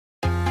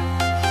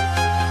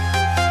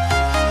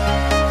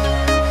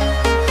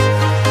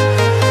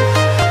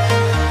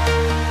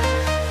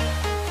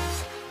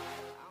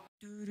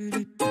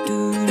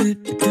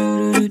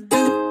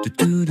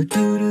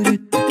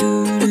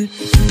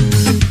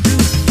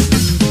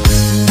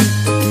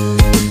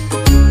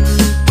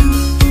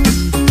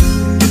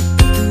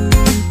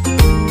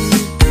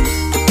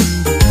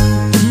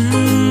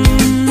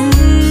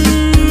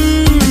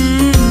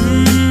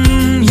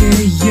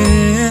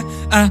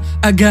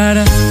I got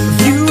a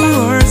few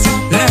words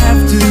that I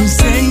have to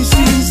say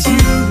since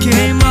you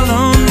came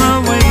along my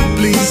way.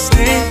 Please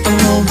stay, I'm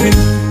hoping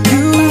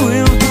you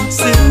will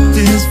sit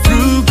this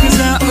through, 'cause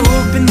I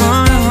open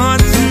my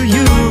heart to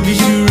you. Be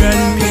sure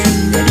admit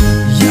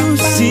you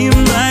seem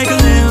like a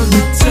little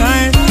bit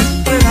tired,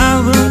 but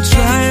I will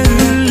try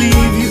to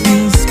leave you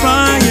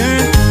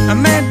inspired. I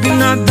may be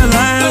not the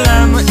Dalai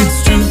Lama, it's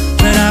true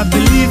that I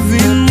believe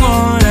in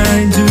what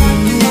I do.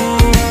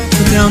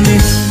 So tell me,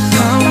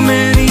 how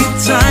many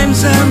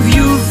times have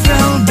you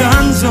felt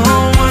done so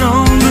when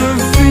all the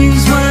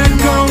things were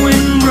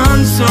going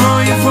wrong? So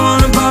you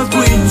thought about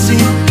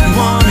quitting, you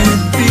wanted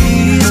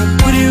peace,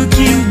 but you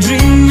keep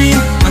dreaming.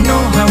 I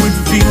know how it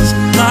feels,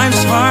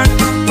 life's hard,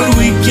 but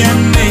we can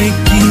make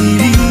it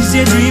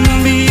easier. Dream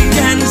big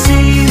and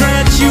see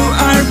that you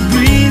are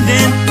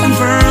breathing, and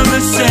furl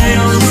the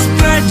sails,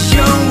 spread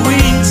your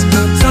wings,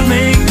 start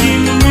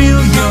making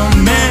real your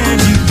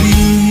magic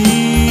beams.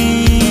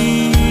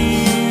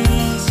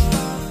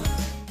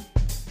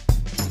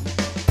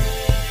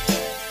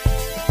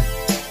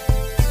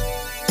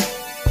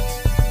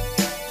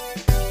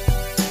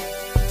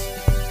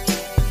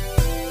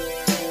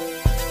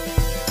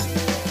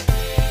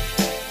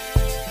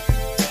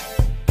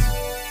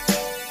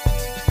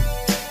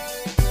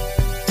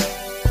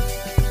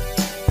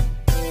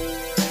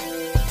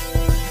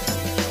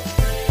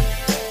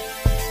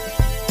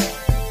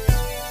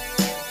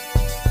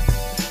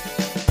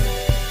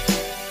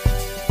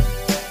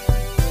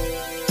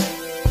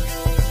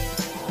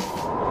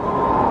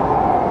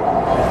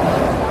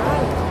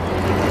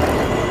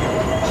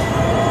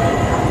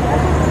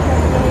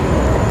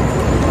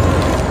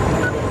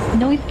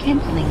 Noise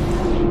cancelling.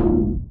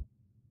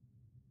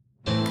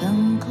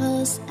 Come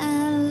close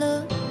and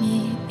look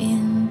me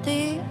in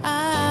the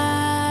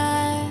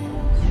eye,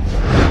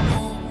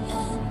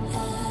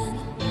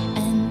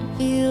 and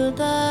feel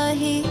the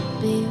heat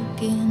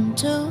begin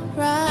to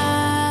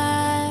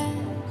rise.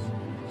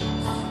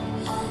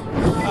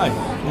 Hi,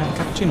 can I have a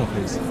cappuccino,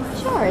 please?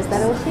 Sure, is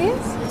that all she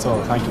is? That's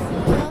all, thank you.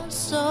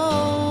 So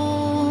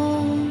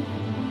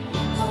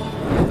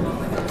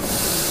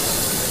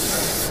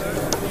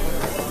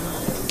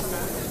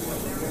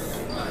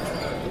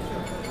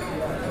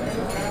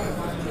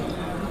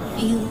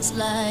feels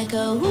like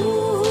a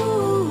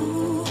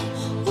ooh,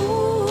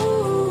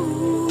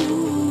 ooh,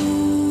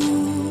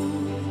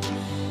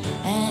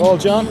 and Call,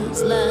 John.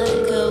 feels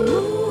like a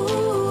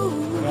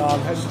ooh, Yeah, I'm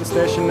heading to the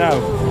station now.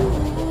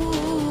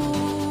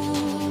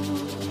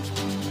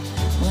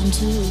 want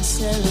to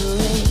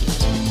accelerate.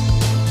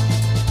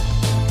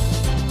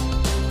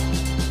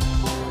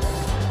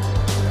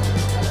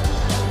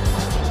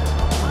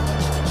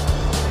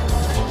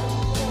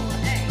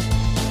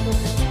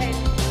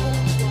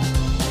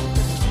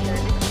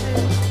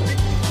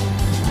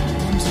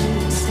 Want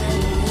to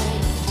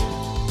accelerate.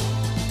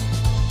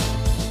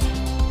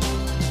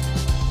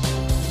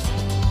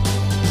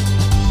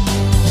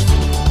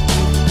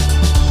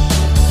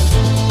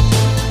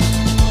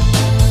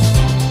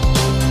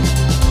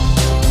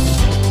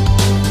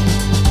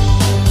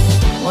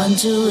 Want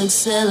to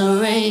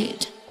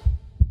accelerate.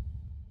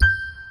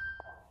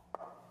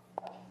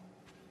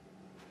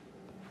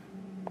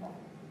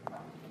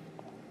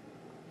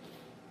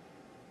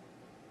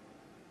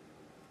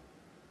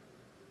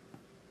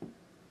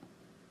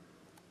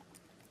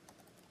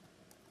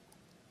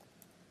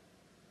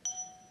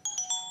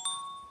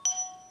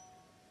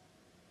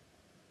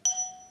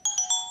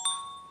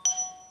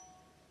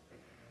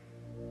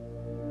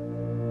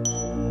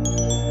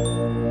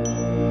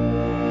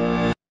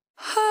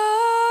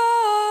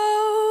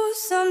 Oh,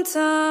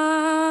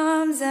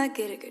 sometimes I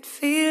get a good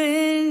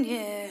feeling,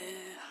 yeah.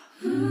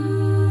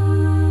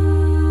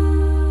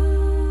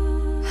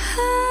 I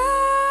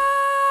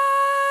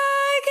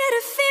get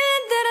a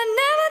feeling that I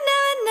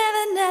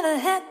never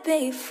had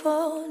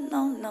before.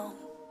 No, no.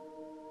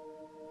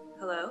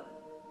 Hello?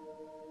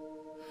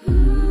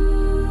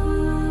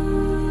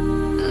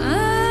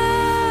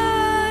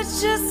 I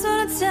just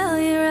wanna tell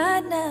you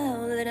right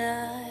now that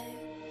I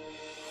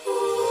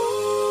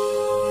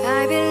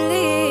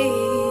believe,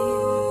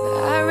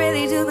 I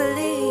really do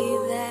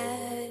believe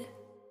that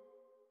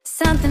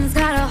something's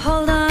got a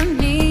hold on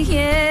me,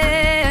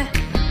 yeah.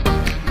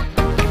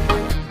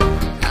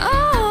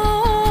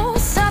 Oh,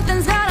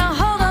 something's got a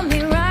hold on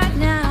me right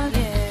now,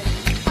 yeah.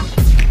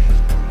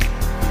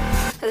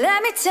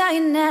 Let me tell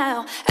you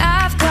now,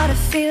 I've got a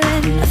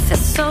feeling, I feel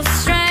so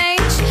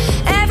strange.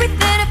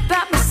 Everything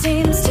about me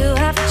seems to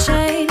have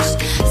changed.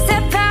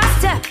 Step by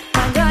step,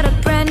 I got a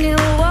brand new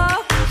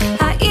walk.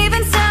 I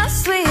even sound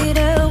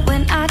sweeter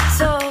when I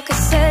talk. I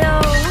said,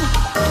 oh,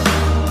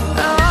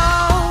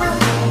 oh,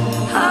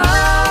 oh,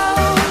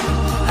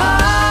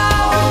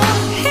 oh,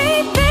 hey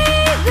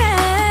baby,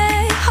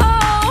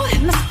 oh,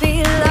 it must be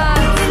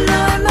love, you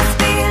know it must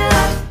be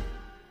love.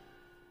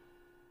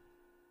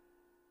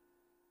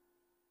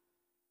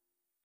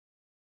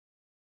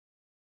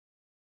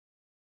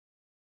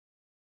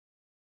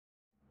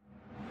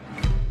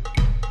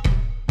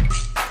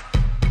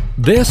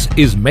 This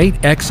is Mate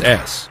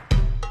XS.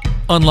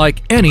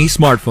 Unlike any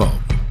smartphone,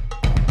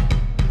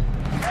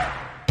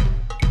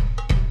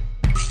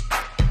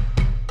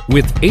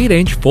 with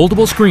 8-inch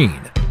foldable screen.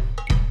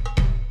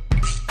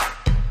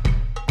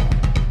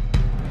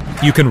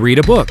 You can read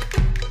a book.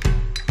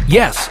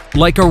 Yes,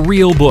 like a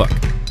real book.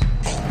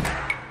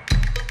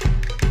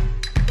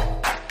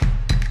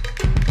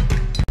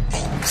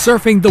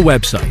 Surfing the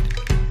website.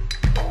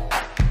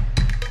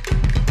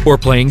 Or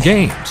playing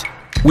games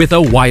with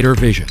a wider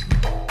vision.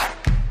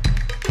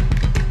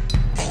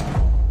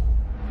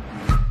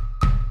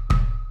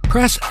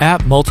 Press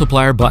App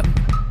Multiplier button.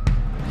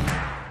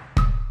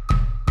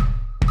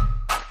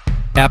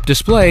 App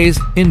displays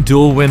in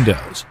dual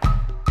windows.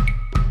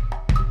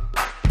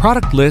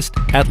 Product list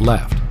at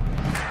left.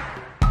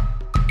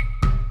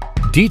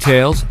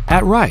 Details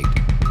at right.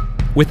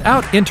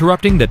 Without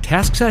interrupting the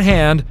tasks at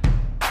hand,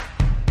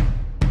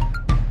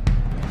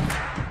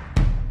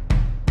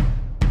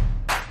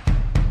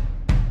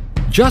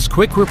 just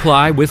quick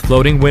reply with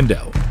floating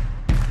window.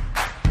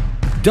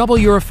 Double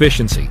your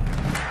efficiency.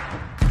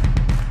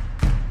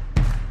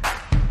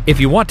 If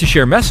you want to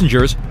share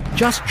messengers,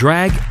 just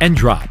drag and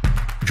drop.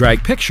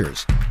 Drag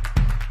pictures.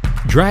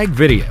 Drag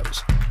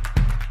videos.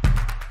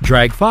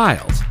 Drag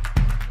files.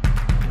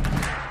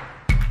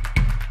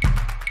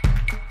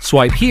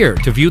 Swipe here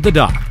to view the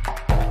dock.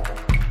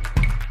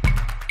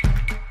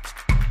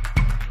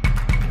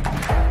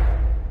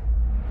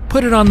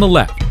 Put it on the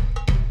left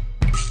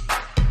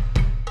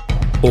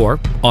or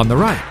on the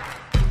right.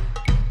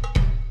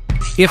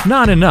 If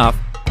not enough,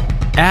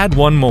 add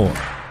one more.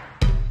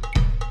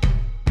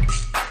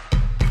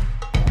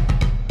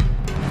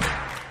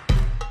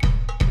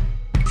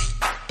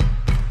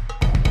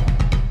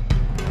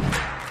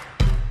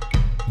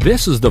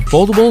 This is the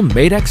foldable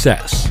Mate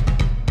XS.